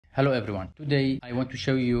Hello everyone. Today I want to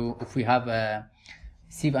show you if we have a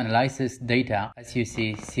sieve analysis data. As you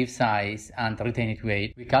see, sieve size and retained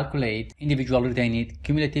weight. We calculate individual retained,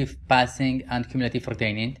 cumulative passing and cumulative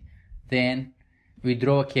retained. Then we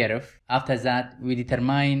draw a curve. After that, we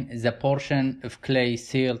determine the portion of clay,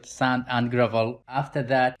 silt, sand and gravel. After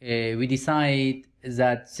that, we decide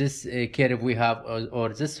that this curve we have or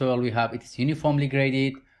this soil we have, it is uniformly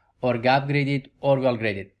graded or gap graded or well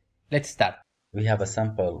graded. Let's start. We have a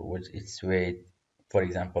sample with its weight, for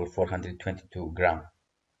example, 422 gram,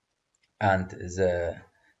 and the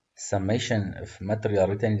summation of material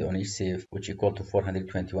retained on each sieve, which equal to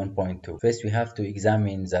 421.2. First, we have to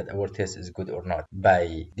examine that our test is good or not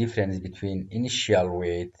by difference between initial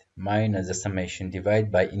weight minus the summation divided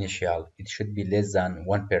by initial. It should be less than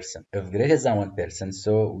 1%. If greater than 1%,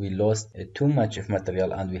 so we lost too much of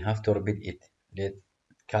material and we have to repeat it. Let's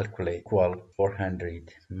calculate equal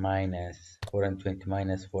 400 minus 420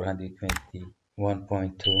 minus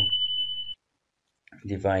 421.2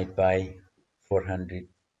 divide by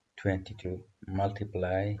 422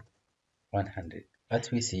 multiply 100. As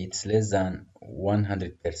we see, it's less than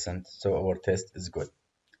 100%, so our test is good.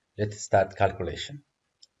 Let's start calculation.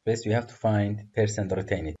 First, we have to find percent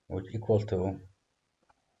retained, which equal to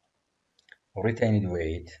retained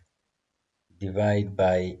weight divide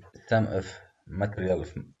by sum of material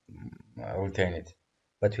retained,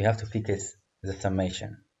 but we have to fix the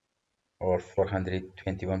summation, or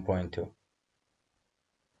 421.2.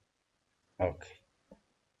 Okay,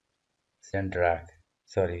 then drag.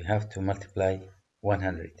 Sorry, we have to multiply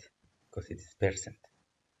 100 because it is percent.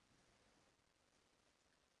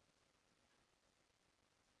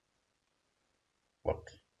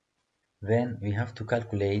 Okay, then we have to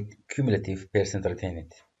calculate cumulative percent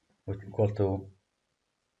retained, which equal to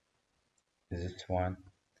this one.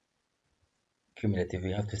 Cumulative,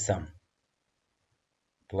 we have to sum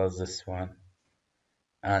plus this one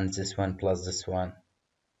and this one plus this one,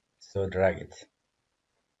 so drag it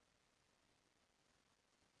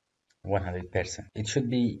 100%. It should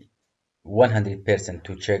be 100%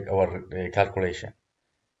 to check our calculation.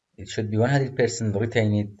 It should be 100%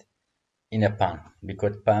 retained in a pan,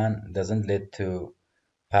 because pan doesn't let to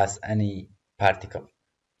pass any particle,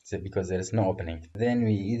 so because there is no opening. Then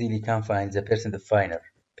we easily can find the percent finer.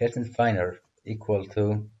 Percent finer equal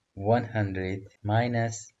to 100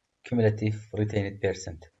 minus cumulative retained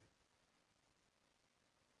percent.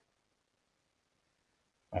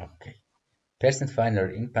 Okay, percent finer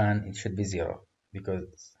in pan, it should be 0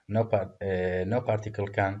 because no particle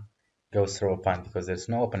can go through a pan because there's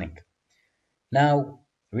no opening. Now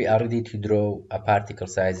we are ready to draw a particle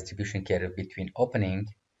size distribution curve between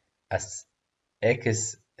opening as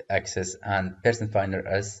x-axis and percent finer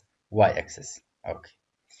as y-axis. Okay.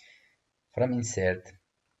 From insert,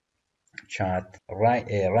 chart,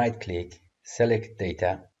 right click, select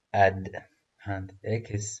data, add, and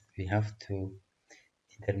x we have to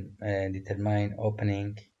determine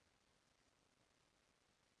opening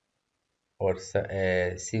or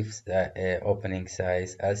sieve opening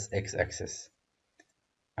size as x-axis,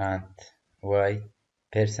 and y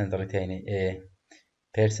percent retaining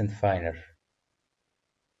percent finer.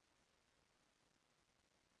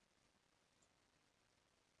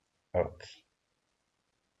 Okay.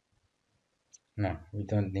 No, we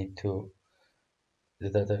don't need to.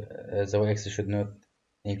 The y-axis should not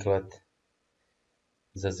include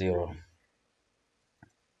the 0.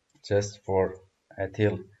 Just for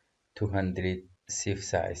until 200 sieve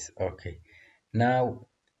size. Okay. Now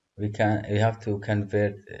we have to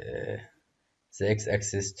convert the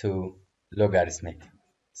x-axis to logarithmic.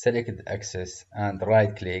 Select the axis and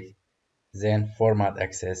right click, then format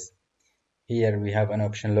axis. Here we have an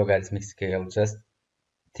option logarithmic scale, just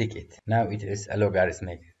tick it. Now it is a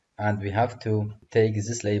logarithmic, and we have to take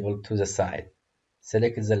this label to the side.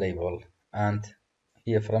 Select the label and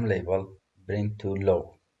here from label bring to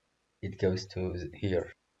low. It goes to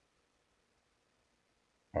here.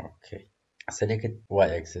 Okay. Select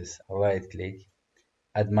y-axis, right click,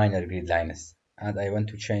 add minor grid lines, and I want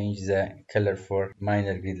to change the color for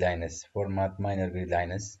minor grid lines. Format minor grid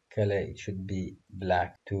lines. Color, it should be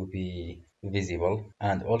black to be visible.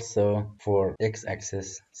 And also for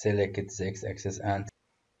x-axis, select the x-axis and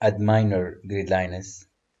add minor grid lines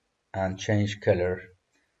and change color.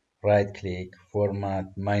 Right click,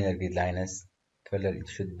 format minor grid lines. Color, it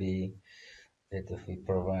should be, let we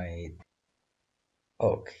provide,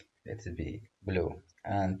 okay, let it be blue.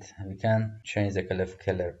 And we can change the color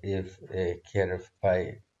if a curve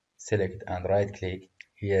by select and right click.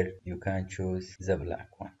 Here you can choose the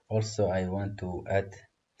black one. Also I want to add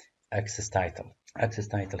axis title. access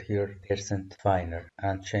title here percent finer,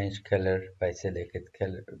 and change color by selected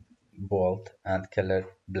color bold and color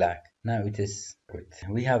black. Now it is good.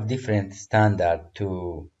 We have different standard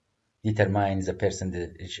to determine the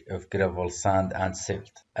percentage of gravel, sand and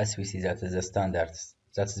silt. As we see, that is the standards.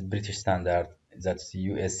 That's British standard, that's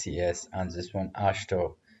USCS, and this one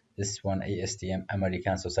AASHTO, this one ASTM,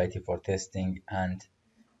 American Society for Testing and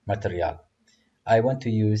Material. I want to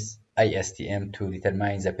use ISTM to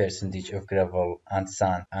determine the percentage of gravel and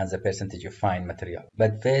sand and the percentage of fine material.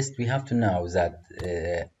 But first we have to know that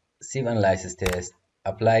sieve analysis test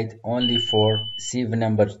applied only for sieve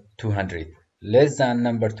number 200. Less than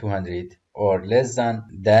number 200 or less than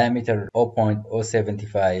diameter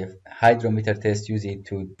 0.075, hydrometer test used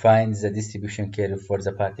to find the distribution curve for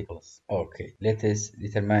the particles. Okay, let us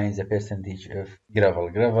determine the percentage of gravel.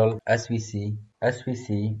 Gravel, as we see,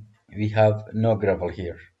 we have no gravel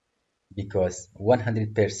here because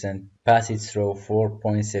 100% passes through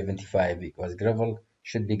 4.75, because gravel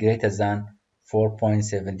should be greater than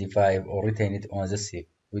 4.75 or retain it on the sieve.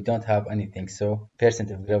 We don't have anything, so percent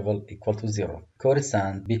of gravel equal to 0. Core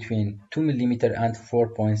sand between 2 mm and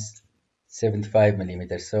 4.75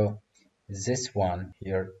 mm. So this one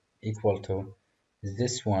here equal to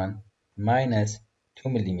this one minus 2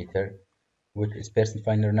 mm, which is percent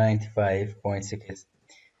finer 95.6.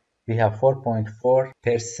 We have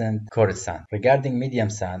 4.4% coarse sand. Regarding medium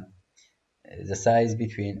sand, the size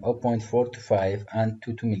between 0.425 and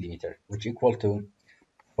 2 mm, which equal to,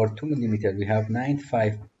 for 2 mm we have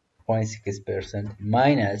 95.6%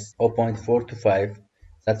 minus 0.425,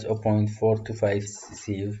 that's 0.425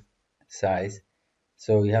 sieve size,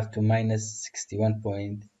 so we have to minus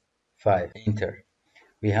 61.5. Enter.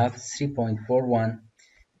 We have 3.41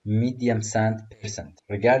 medium sand percent.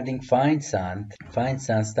 Regarding fine sand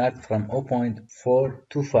start from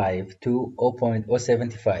 0.425 to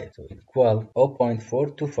 0.075. So equal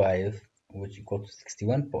 0.425, which equal to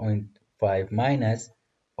 61.5 minus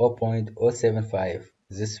 0.075.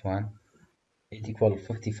 This one, it equal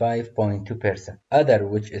 55.2%. Other,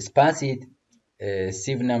 which is passed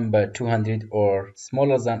sieve number 200 or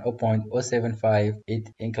smaller than 0.075, it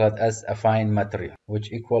included as a fine material,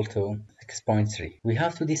 which equal to 6.3. We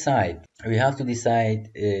have to decide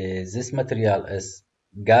this material is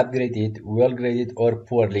gap graded, well graded or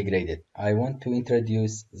poorly graded. I want to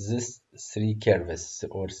introduce these three curves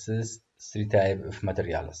or this three type of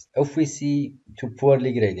materials. If we see to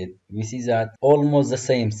poorly graded, we see that almost the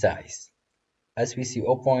same size. As we see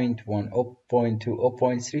 0.1, 0.2,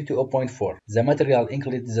 0.3 to 0.4. The material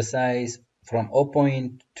includes the size from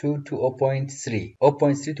 0.2 to 0.3,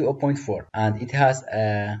 0.3 to 0.4, and it has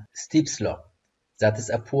a steep slope. That is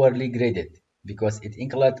a poorly graded because it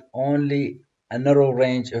includes only a narrow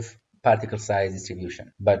range of particle size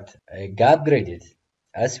distribution. But gap graded,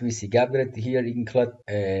 as we see, gap graded here includes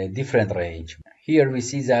a different range. Here we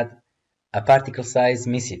see that a particle size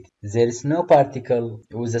missed. There is no particle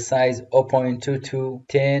with a size 0.2 to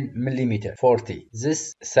 10 mm 40.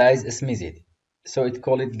 This size is missed, so it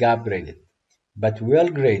called it gap graded. But well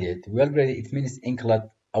graded it means include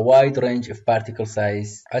a wide range of particle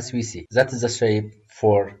size, as we see. That is the shape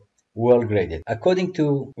for well graded. According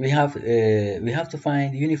to we have to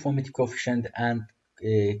find uniformity coefficient and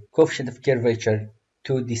coefficient of curvature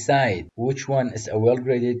to decide which one is a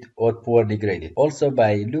well-graded or poorly graded. Also,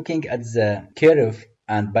 by looking at the curve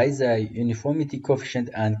and by the uniformity coefficient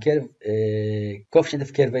and coefficient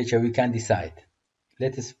of curvature, we can decide.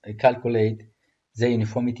 Let us calculate the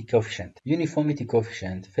uniformity coefficient. Uniformity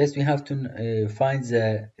coefficient, first we have to find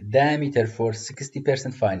the diameter for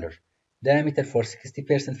 60% finer. Diameter for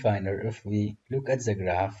 60% finer, if we look at the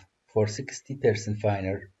graph, for 60%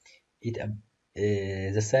 finer, it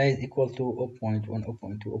the size equal to 0.1,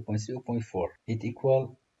 0.2, 0.3, 0.4. It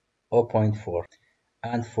equal 0.4.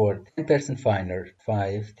 And for 10% finer,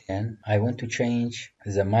 5, 10, I want to change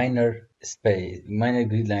the minor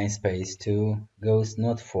grid line space to goes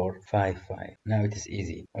not 4, 5, 5. Now it is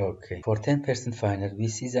easy. Okay. For 10% finer, we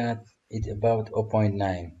see that it's about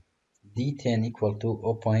 0.9. D10 equal to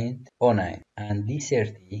 0.09. And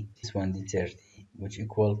D30, this one D30, which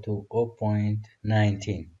equal to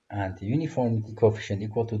 0.19. And the uniformity coefficient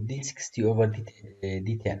equal to D60 over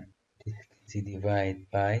D10. D60 divided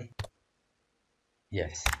by,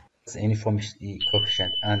 yes, that's the uniformity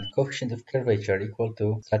coefficient. And coefficient of curvature equal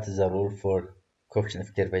to, that is the rule for coefficient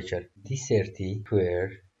of curvature, D30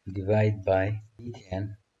 square divided by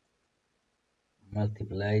D10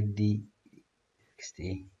 multiplied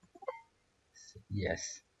D60.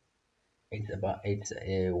 Yes. It's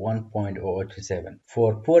 1.027.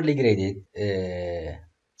 For poorly graded,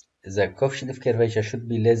 the coefficient of curvature should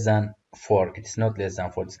be less than 4. It's not less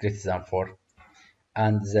than 4, it's greater than 4.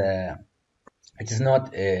 and it is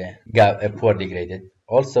not a poorly graded.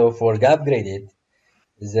 Also, for gap graded,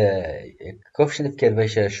 the coefficient of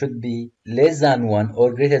curvature should be less than 1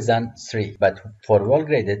 or greater than 3. But for well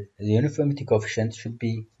graded, the uniformity coefficient should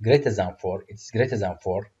be greater than 4. It's greater than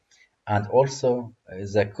 4. And also,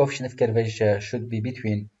 the coefficient of curvature should be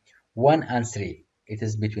between 1 and 3. It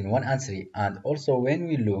is between 1 and 3. And also, when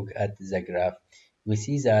we look at the graph, we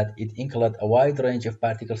see that it includes a wide range of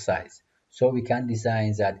particle size. So we can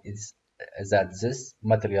design that this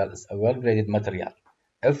material is a well-graded material.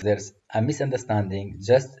 If there's a misunderstanding,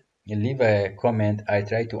 just leave a comment. I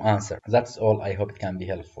try to answer. That's all. I hope it can be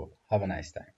helpful. Have a nice time.